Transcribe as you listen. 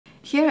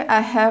Here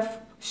I have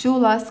shoe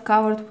last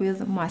covered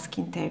with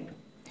masking tape.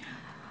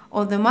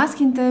 On the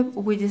masking tape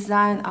we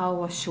design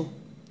our shoe.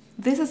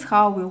 This is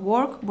how we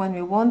work when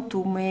we want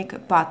to make a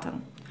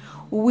pattern.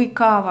 We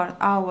cover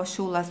our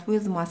shoe last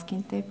with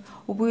masking tape,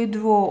 we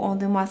draw on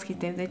the masking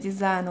tape the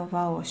design of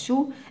our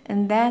shoe,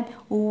 and then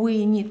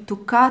we need to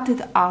cut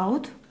it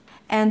out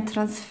and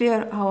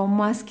transfer our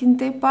masking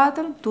tape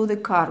pattern to the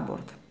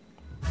cardboard.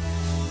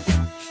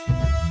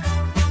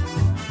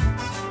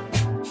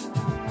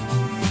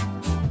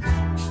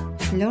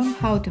 Learn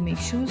how to make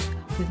shoes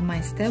with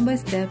my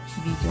step-by-step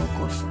video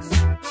courses.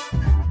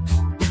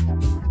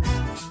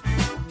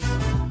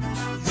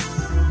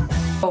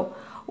 So,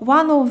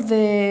 one of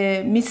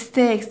the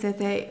mistakes that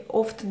I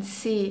often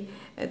see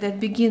that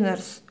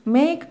beginners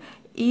make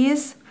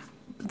is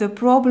the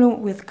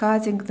problem with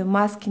cutting the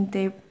masking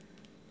tape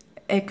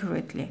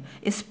accurately,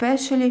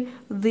 especially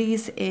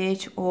this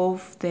edge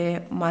of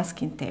the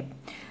masking tape,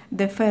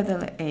 the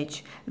feather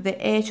edge,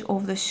 the edge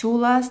of the shoe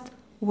last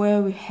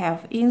where we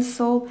have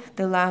insole,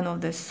 the line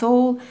of the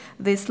sole.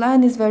 This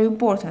line is very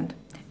important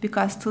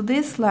because to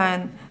this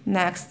line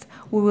next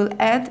we will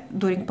add,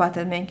 during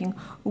pattern making,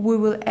 we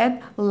will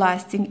add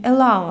lasting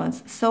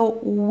allowance. So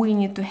we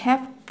need to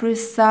have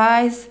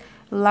precise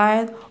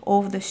line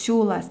of the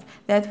shoe last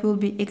that will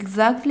be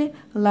exactly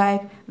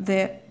like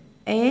the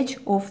edge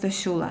of the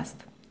shoe last.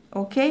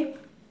 Okay?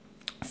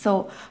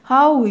 So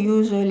how we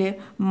usually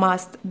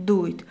must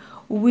do it?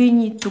 We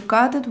need to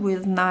cut it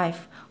with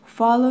knife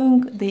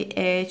following the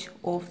edge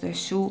of the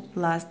shoe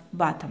last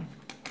bottom.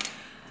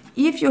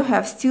 If you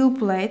have steel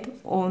plate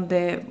on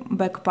the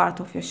back part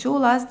of your shoe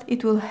last,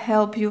 it will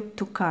help you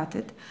to cut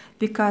it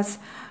because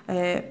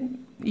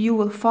you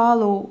will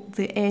follow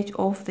the edge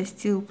of the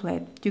steel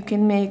plate. You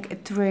can make a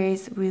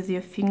trace with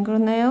your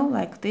fingernail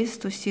like this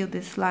to see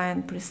this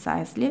line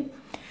precisely,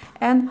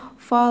 and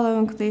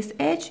following this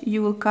edge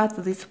you will cut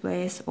this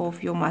place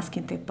of your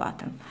masking tape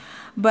pattern.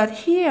 But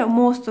here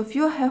most of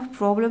you have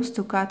problems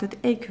to cut it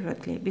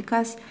accurately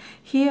because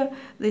here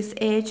this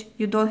edge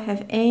you don't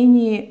have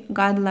any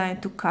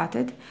guideline to cut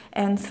it,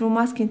 and through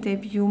masking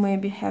tape you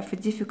maybe have a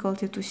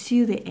difficulty to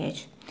see the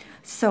edge.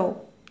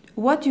 So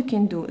what you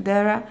can do,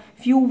 there are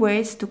few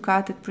ways to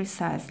cut it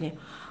precisely.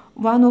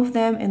 One of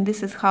them, and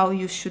this is how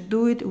you should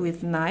do it,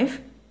 with knife.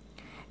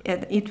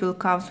 And it will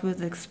come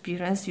with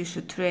experience, you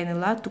should train a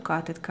lot to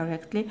cut it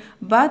correctly,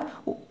 but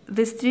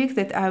this trick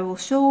that I will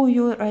show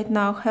you right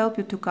now help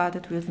you to cut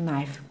it with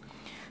knife.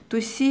 To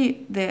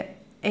see the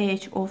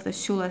edge of the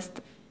shoe last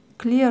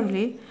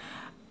clearly,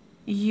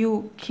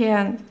 you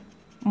can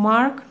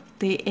mark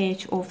the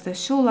edge of the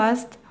shoe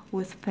last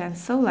with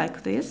pencil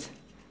like this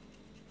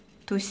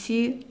to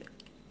see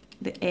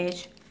the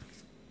edge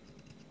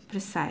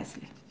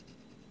precisely.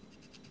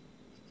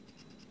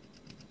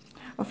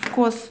 Of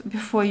course,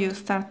 before you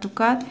start to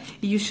cut,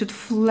 you should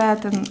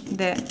flatten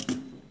the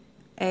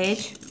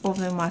edge of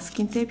the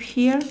masking tape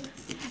here,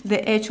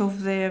 the edge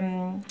of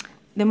the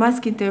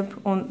masking tape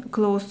on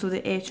close to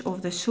the edge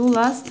of the shoe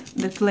last,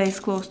 the place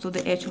close to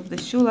the edge of the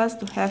shoe last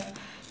to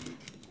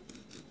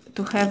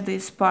have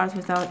this part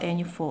without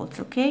any folds,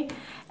 okay?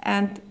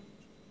 And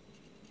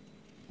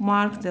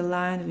mark the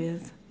line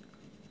with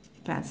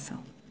pencil.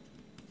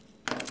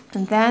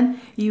 And then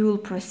you will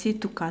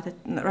proceed to cut it.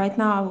 Right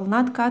now I will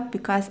not cut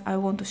because I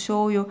want to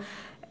show you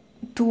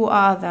two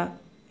other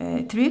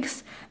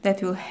tricks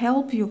that will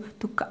help you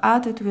to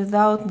cut it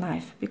without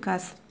knife,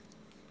 because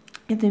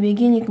in the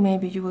beginning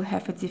maybe you will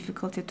have a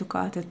difficulty to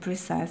cut it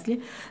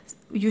precisely.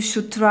 You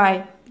should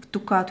try to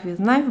cut with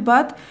knife,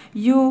 but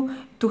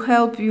to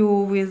help you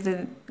with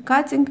the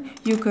cutting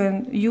you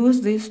can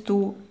use these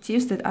two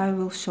tips that I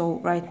will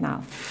show right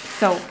now.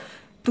 So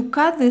to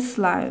cut this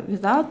line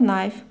without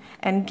knife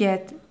and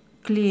get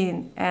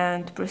clean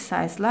and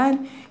precise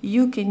line,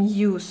 you can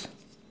use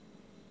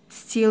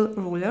steel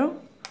ruler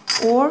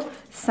or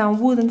some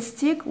wooden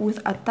stick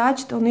with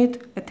attached on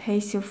it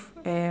adhesive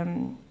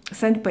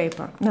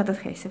sandpaper, not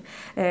adhesive,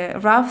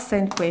 rough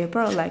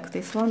sandpaper like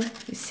this one.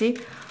 You see,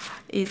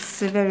 it's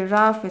very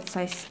rough. It's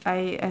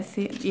I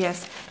think,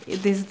 yes,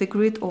 this is the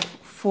grit of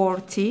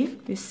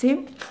 4T. You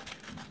see,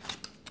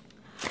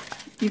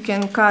 you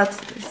can cut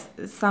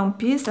some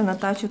piece and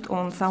attach it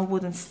on some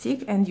wooden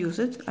stick and use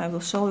it. I will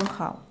show you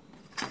how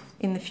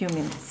in a few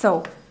minutes.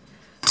 So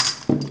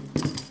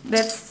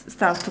let's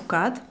start to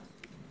cut.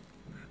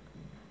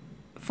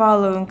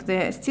 Following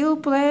the steel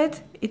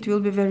plate, it will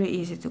be very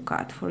easy to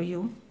cut for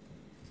you,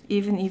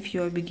 even if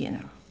you're a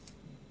beginner.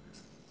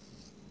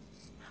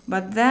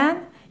 But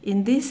then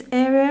in this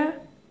area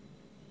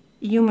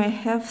you may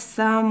have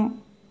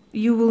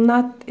you will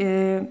not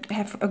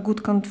have a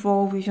good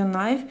control with your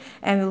knife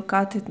and will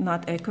cut it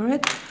not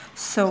accurate.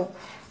 So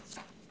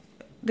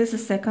this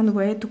is second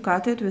way to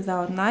cut it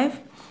without knife,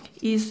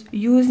 is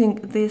using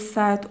this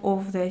side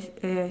of the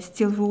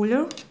steel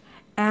ruler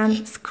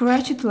and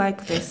scratch it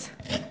like this.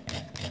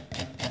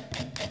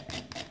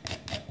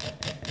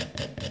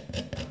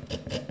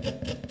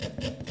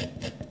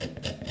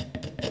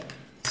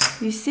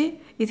 You see,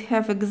 it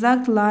have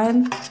exact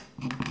line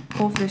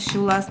of the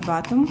shoe last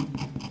bottom.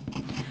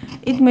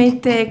 It may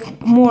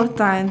take more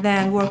time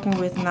than working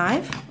with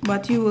knife,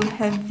 but you will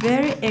have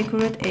very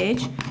accurate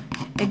edge,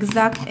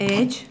 exact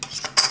edge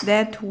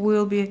that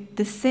will be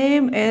the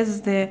same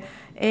as the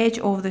edge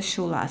of the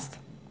shoe last.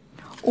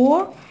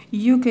 Or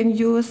you can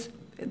use,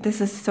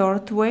 this is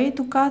third way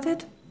to cut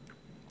it,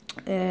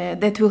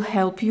 that will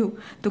help you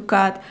to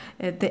cut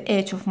the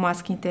edge of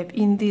masking tape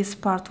in this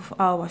part of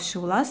our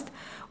shoe last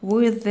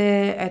with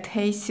the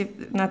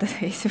adhesive, not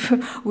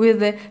adhesive, with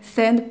the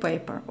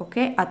sandpaper,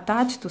 okay,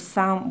 attached to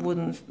some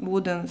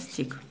wooden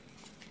stick.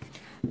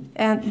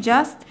 And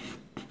just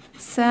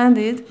sand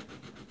it,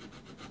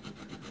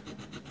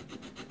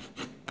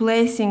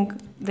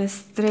 placing the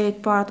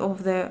straight part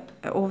of the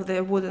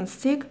wooden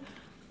stick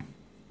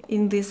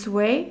in this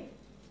way,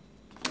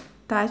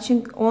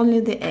 touching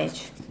only the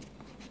edge.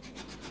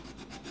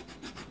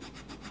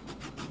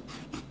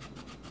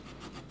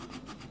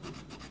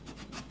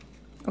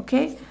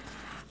 Okay,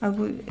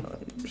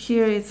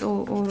 here it's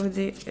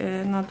already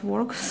not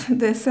works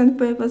the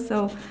sandpaper,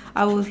 so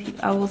I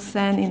will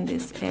sand in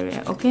this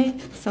area. Okay,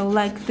 so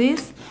like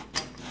this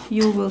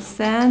you will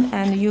sand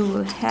and you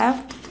will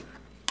have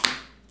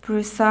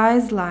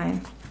precise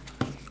line.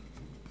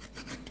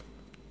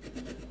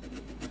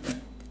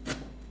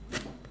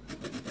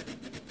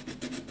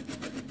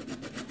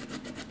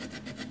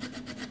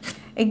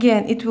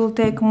 Again, it will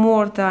take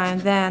more time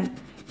than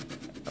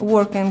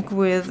working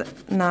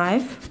with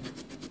knife.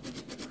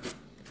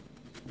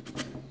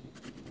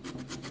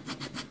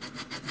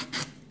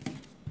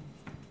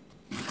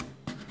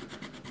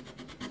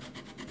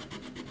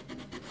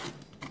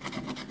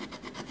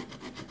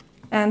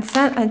 And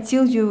sand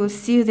until you will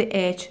see the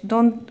edge.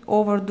 Don't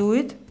overdo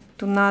it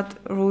to not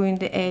ruin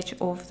the edge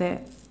of the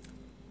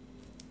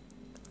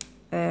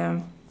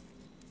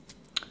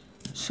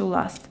shoe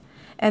last.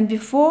 And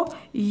before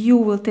you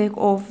will take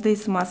off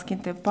this masking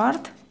tape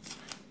part,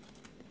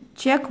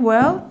 check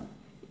well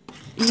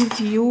if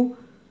you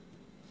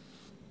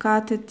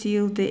cut it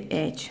till the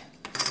edge.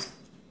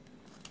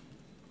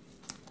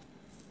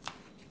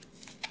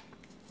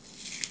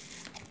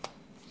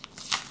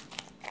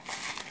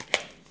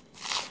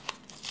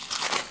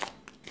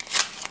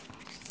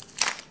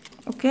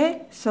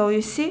 Okay, so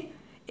you see,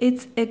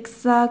 it's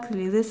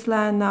exactly this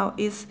line now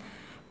is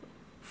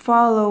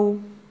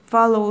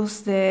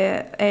follows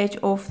the edge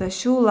of the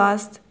shoe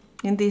last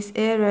in this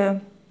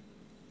area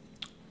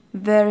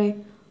very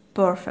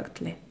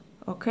perfectly.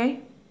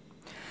 Okay,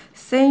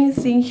 same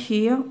thing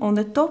here on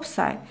the top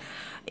side.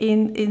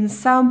 In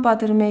some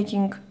pattern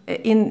making,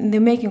 in the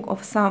making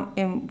of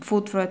some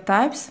footwear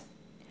types,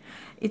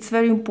 it's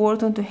very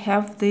important to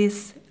have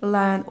this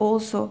line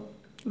also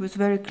with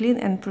very clean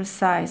and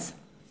precise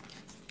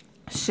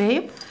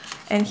shape.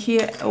 And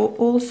here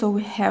also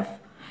we have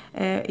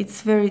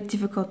it's very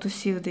difficult to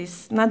see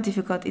this, not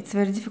difficult, it's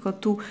very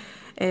difficult to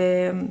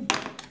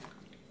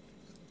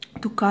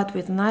cut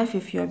with knife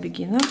if you are a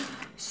beginner.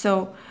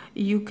 So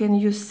you can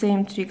use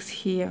same tricks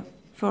here.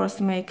 First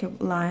make a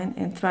line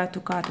and try to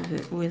cut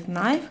it with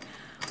knife,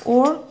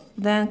 or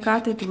then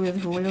cut it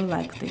with ruler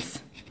like this,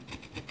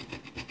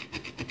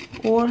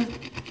 or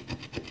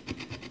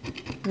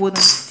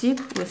wooden stick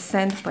with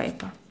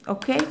sandpaper.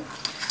 Okay,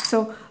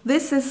 so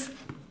this is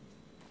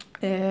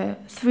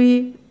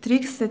 3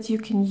 tricks that you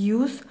can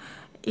use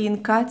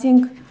in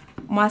cutting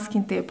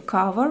masking tape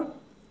cover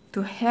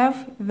to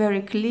have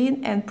very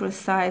clean and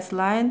precise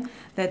line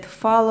that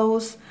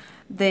follows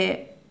the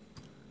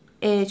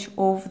edge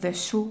of the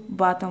shoe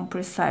bottom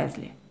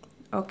precisely.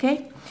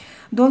 Okay,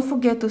 don't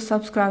forget to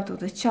subscribe to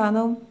the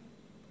channel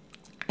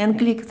and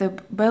click the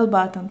bell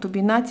button to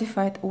be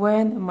notified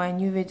when my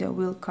new video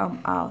will come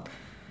out.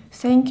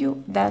 Thank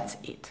you, that's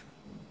it.